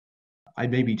I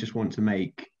maybe just want to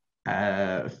make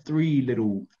three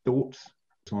little thoughts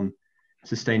on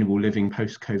sustainable living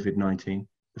post-COVID-19.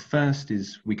 The first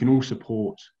is we can all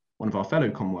support one of our fellow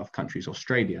Commonwealth countries,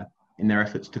 Australia, in their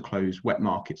efforts to close wet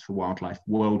markets for wildlife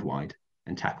worldwide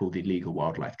and tackle the illegal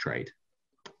wildlife trade.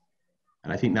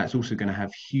 And I think that's also going to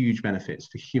have huge benefits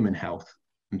for human health,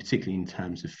 and particularly in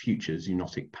terms of future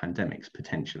zoonotic pandemics,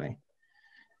 potentially.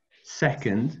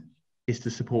 Second is to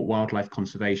support wildlife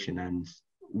conservation, and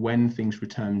when things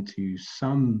return to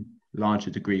some larger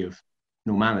degree of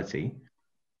normality,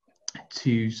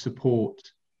 to support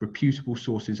reputable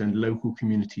sources and local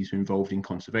communities involved in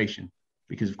conservation,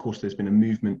 because of course there's been a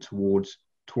movement towards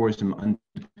tourism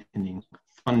underpinning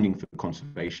funding for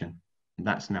conservation, and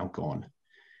that's now gone.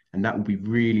 And that will be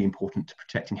really important to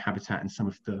protecting habitat and some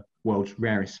of the world's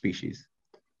rarest species.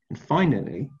 And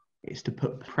finally, it's to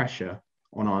put pressure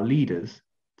on our leaders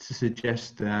to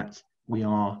suggest that we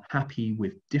are happy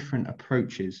with different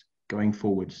approaches going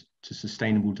forwards to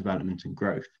sustainable development and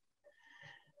growth.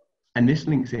 And this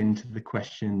links into the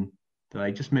question that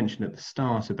I just mentioned at the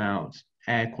start about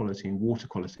air quality and water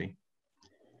quality.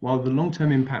 While the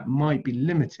long-term impact might be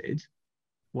limited,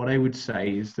 what I would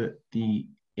say is that the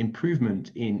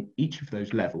improvement in each of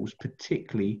those levels,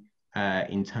 particularly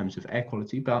in terms of air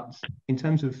quality, but in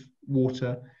terms of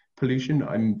water pollution,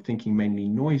 I'm thinking mainly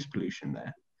noise pollution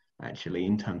there, actually,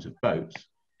 in terms of boats,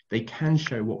 they can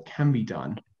show what can be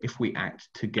done if we act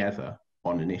together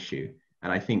on an issue.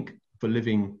 And I think for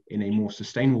living in a more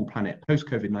sustainable planet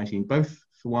post-COVID-19, both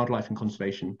for wildlife and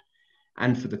conservation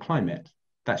and for the climate,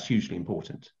 that's hugely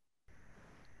important.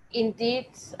 Indeed,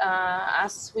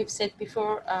 as we've said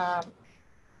before,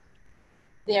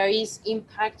 there is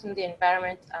impact on the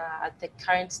environment at the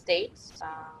current state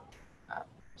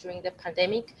during the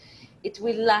pandemic. It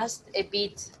will last a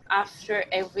bit after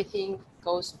everything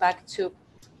goes back to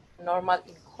normal,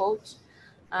 in quotes,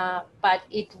 but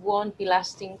it won't be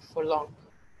lasting for long.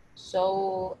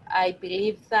 So I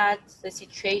believe that the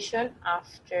situation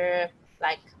after,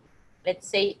 like, let's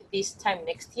say this time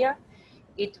next year,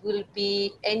 it will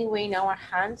be anyway in our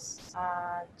hands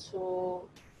to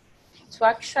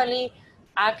actually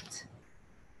act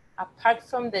apart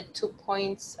from the 2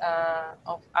 points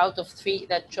out of 3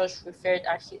 that Josh referred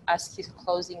as his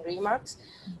closing remarks,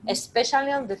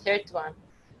 especially on the third one,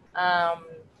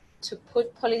 to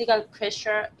put political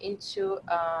pressure into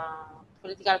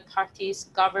political parties,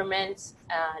 governments,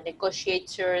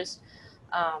 negotiators,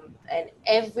 and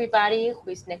everybody who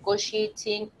is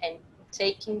negotiating and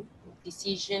taking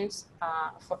decisions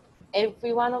for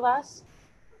every one of us,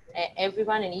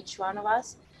 everyone and each one of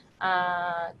us,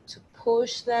 to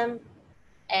push them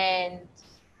and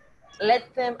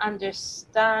let them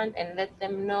understand and let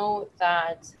them know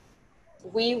that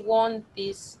we want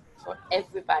this for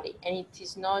everybody, and it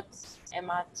is not a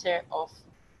matter of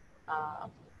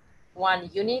one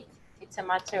unit, it's a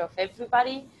matter of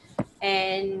everybody,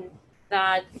 and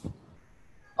that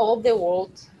all the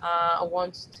world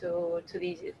wants to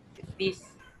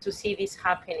see this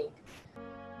happening.